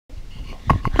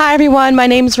Hi everyone, my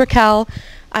name's Rachelle.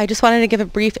 I just wanted to give a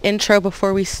brief intro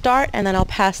before we start, and then I'll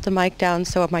pass the mic down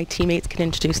so my teammates can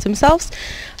introduce themselves.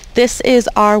 This is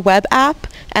our web app,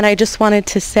 and I just wanted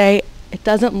to say it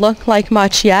doesn't look like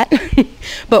much yet,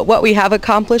 but what we have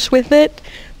accomplished with it,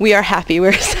 we are happy.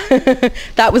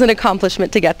 That was an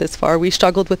accomplishment to get this far. We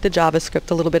struggled with the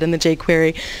JavaScript a little bit in the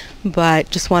jQuery,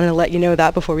 but just wanted to let you know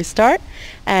that before we start.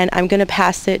 And I'm going to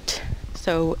pass it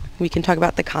so we can talk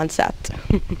about the concept.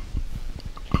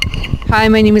 Hi,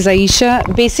 my name is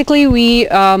Aisha. Basically, we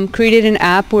created an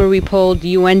app where we pulled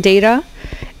UN data,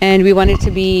 and we wanted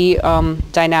to be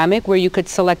dynamic, where you could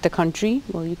select a country.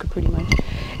 Well, you could pretty much.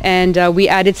 And we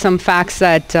added some facts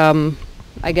that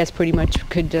I guess pretty much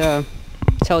could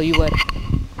tell you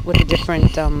what the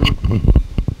different...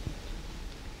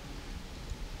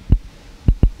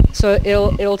 So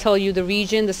it'll tell you the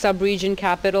region, the sub-region,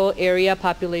 capital, area,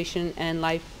 population, and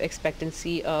life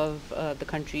expectancy of the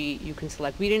country you can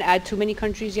select. We didn't add too many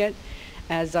countries yet.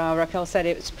 As Rachelle said,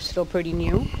 it's still pretty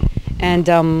new.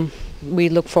 And we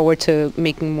look forward to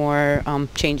making more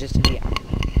changes to the app.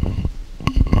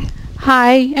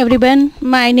 Hi everyone,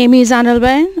 my name is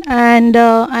Analben, and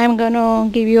I'm gonna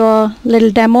give you a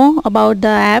little demo about the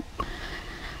app.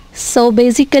 So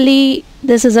basically,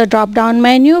 this is a drop-down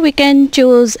menu. We can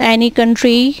choose any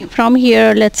country from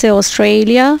here, let's say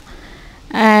Australia,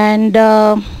 and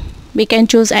we can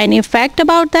choose any fact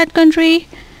about that country.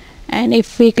 And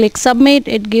if we click submit,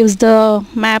 it gives the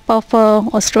map of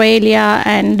Australia,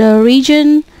 and the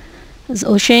region is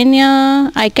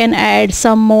Oceania. I can add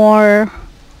some more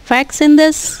facts in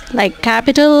this, like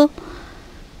capital,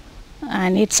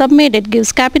 and hit submit. It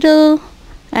gives capital,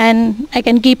 and I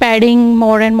can keep adding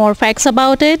more and more facts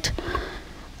about it.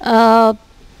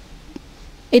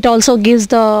 It also gives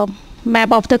the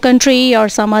map of the country or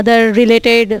some other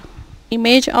related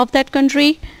image of that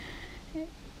country.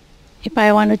 If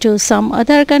I want to choose some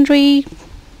other country,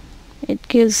 it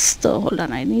gives the, hold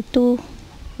on, I need to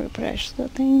refresh the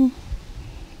thing.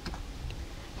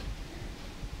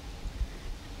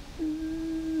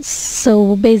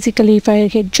 So basically, if I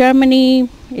hit Germany,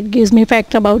 it gives me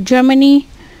fact about Germany.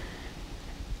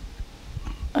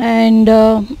 And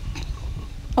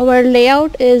our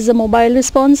layout is mobile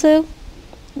responsive.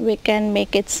 We can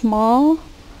make it small,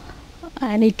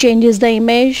 and it changes the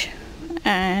image,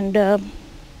 and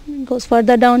goes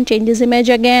further down, changes image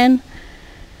again.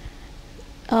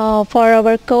 For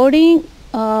our coding,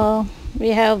 we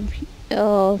have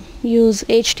used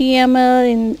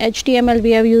HTML. In HTML,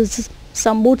 we have used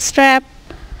some Bootstrap,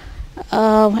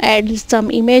 add some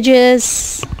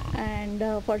images, and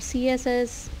for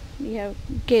CSS, we have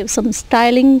gave some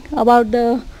styling about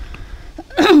the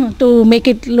to make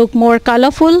it look more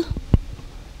colorful.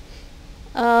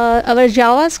 Our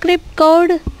JavaScript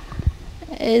code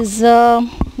is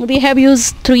we have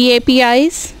used 3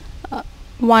 APIs.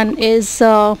 One is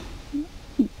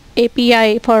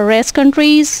API for REST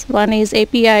countries, one is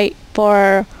API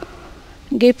for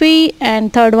Giphy,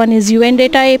 and third one is UN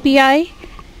data API.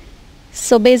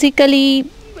 So basically,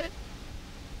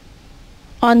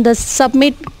 on the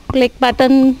submit click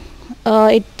button,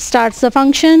 it starts the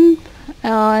function,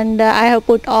 and I have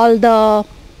put all the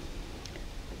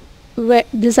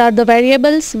these are the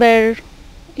variables where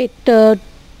it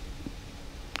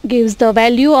gives the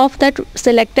value of that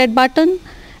selected button,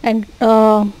 and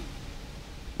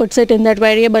puts it in that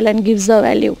variable and gives the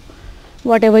value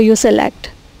whatever you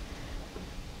select.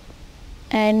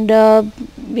 And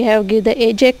we have give the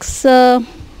Ajax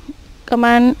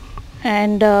command,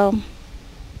 and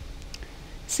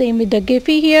same with the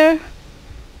Giphy here.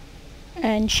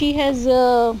 And she has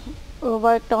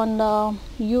worked on the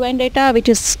UN data, which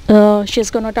is she's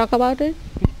going to talk about it.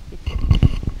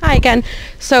 Hi again.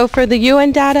 So for the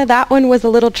UN data, that one was a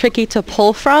little tricky to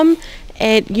pull from.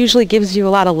 It usually gives you a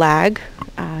lot of lag.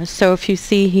 So if you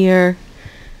see here,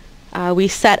 we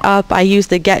set up, I used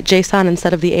the get JSON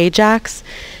instead of the Ajax,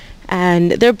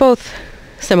 and they're both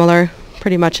similar,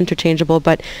 pretty much interchangeable,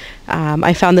 but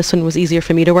I found this one was easier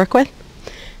for me to work with.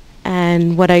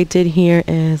 And what I did here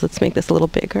is, let's make this a little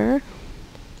bigger.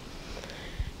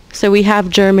 So we have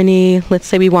Germany. Let's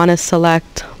say we want to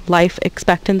select life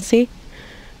expectancy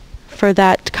for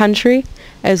that country,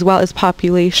 as well as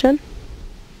population.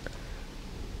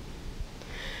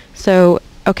 So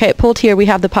okay, it pulled here, we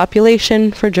have the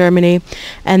population for Germany,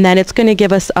 and then it's going to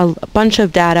give us a bunch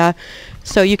of data.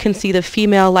 So you can see the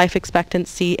female life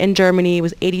expectancy in Germany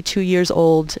was 82 years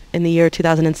old in the year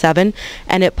 2007,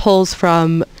 and it pulls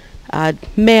from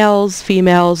males,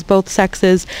 females, both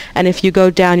sexes, and if you go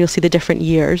down, you'll see the different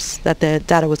years that the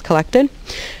data was collected.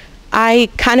 I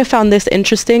kind of found this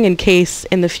interesting in case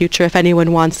in the future if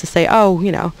anyone wants to say, oh,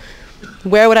 you know,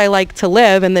 where would I like to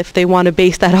live, and if they want to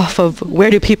base that off of where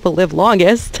do people live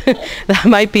longest, that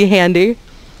might be handy.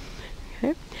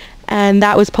 Okay. And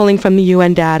that was pulling from the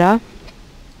UN data.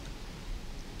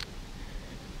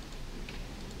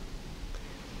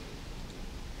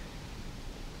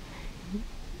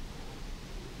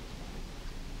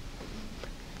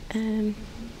 And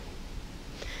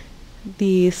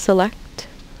the select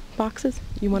boxes,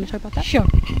 you want to talk about that? Sure.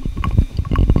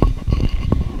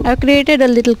 I've created a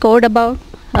little code about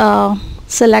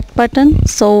select button.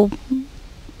 So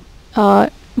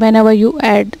whenever you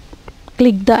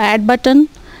click the add button,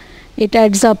 it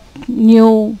adds up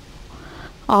new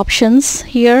options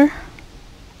here.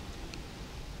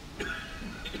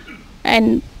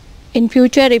 And in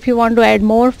future, if you want to add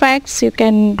more facts, you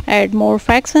can add more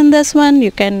facts in this one.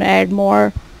 You can add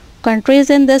more countries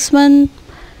in this one.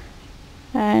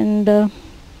 And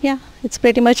yeah, it's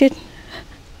pretty much it.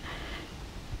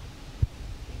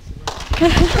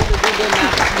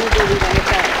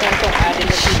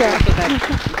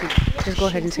 Just go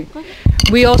ahead and see.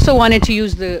 We also wanted to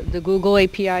use the Google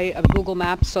API of Google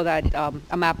Maps so that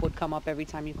a map would come up every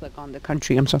time you click on the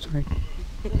country. I'm so sorry.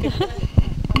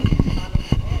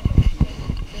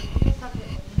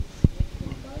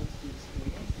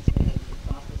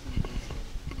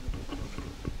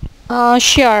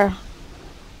 Sure.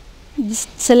 This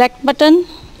select button.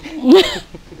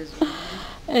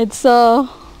 It's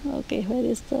okay. Where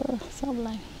is the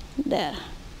subline? There.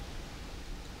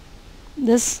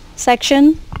 This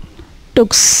section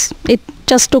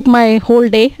just took my whole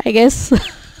day, I guess.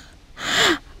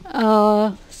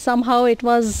 Somehow it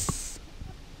was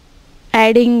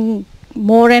adding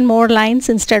more and more lines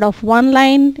instead of one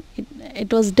line.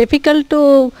 It was difficult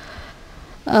to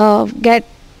get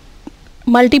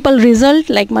multiple result,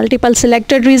 like multiple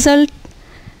selected result,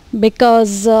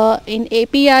 because in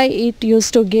API it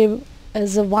used to give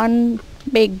as a one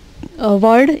big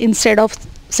word instead of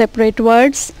separate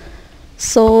words.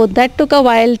 So that took a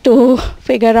while to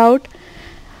figure out,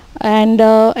 and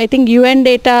I think UN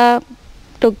data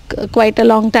took quite a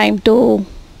long time to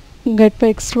get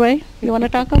fixed, right? You want to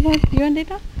talk about UN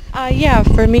data? Yeah,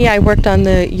 for me, I worked on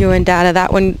the UN data.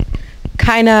 That one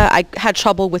I had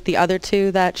trouble with the other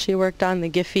two that she worked on, the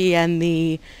GIFI and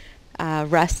the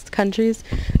rest countries.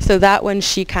 So that one,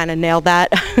 she kind of nailed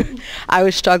that. I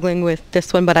was struggling with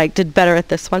this one, but I did better at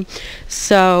this one.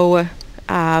 So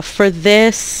for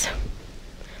this,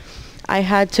 I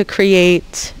had to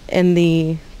create in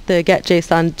the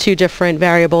get.json two different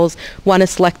variables, one to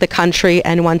select the country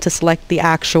and one to select the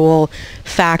actual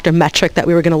fact or metric that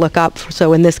we were going to look up.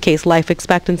 So in this case, life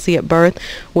expectancy at birth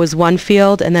was one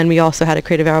field, and then we also had to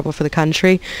create a variable for the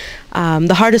country.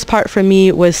 The hardest part for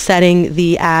me was setting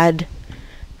the add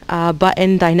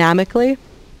button dynamically,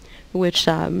 which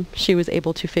she was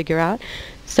able to figure out.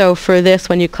 So for this,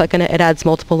 when you click on it, it adds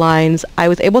multiple lines. I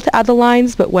was able to add the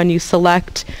lines, but when you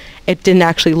select, it didn't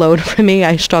actually load for me.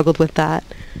 I struggled with that.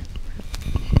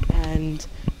 And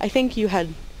I think you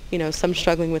had, some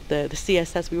struggling with the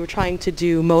CSS. We were trying to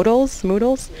do modals.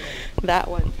 That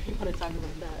one. You want to talk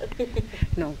about that?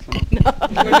 No.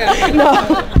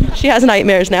 No. She has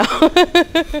nightmares now. Any other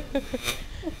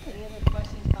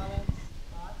questions, comments,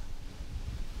 thoughts?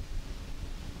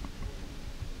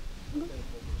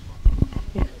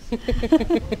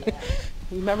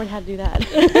 Remembered how to do that.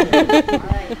 All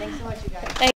right, thanks so much, you guys.